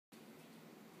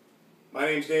My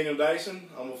name's Daniel Dyson.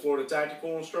 I'm a Florida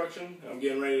Tactical Instruction. I'm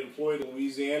getting ready to deploy to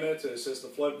Louisiana to assist the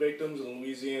flood victims and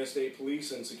Louisiana State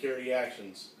Police in security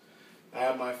actions. I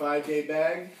have my 5-day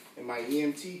bag and my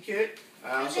EMT kit.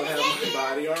 I also have my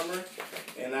body armor,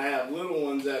 and I have little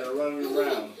ones that are running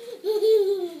around.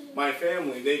 My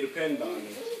family, they depend on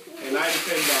me, and I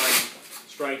depend on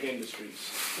Strike Industries.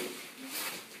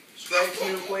 Strike's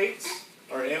new plates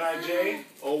are NIJ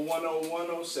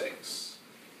 010106.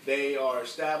 They are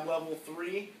stab level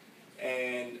 3,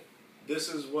 and this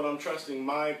is what I'm trusting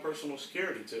my personal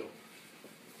security to.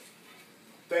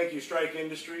 Thank you, Strike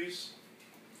Industries.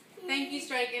 Thank you,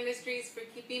 Strike Industries, for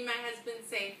keeping my husband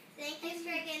safe. Thank you,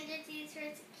 Strike Industries,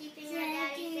 for keeping my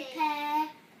daddy safe.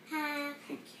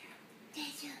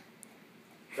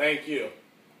 Thank you.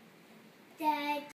 Dad.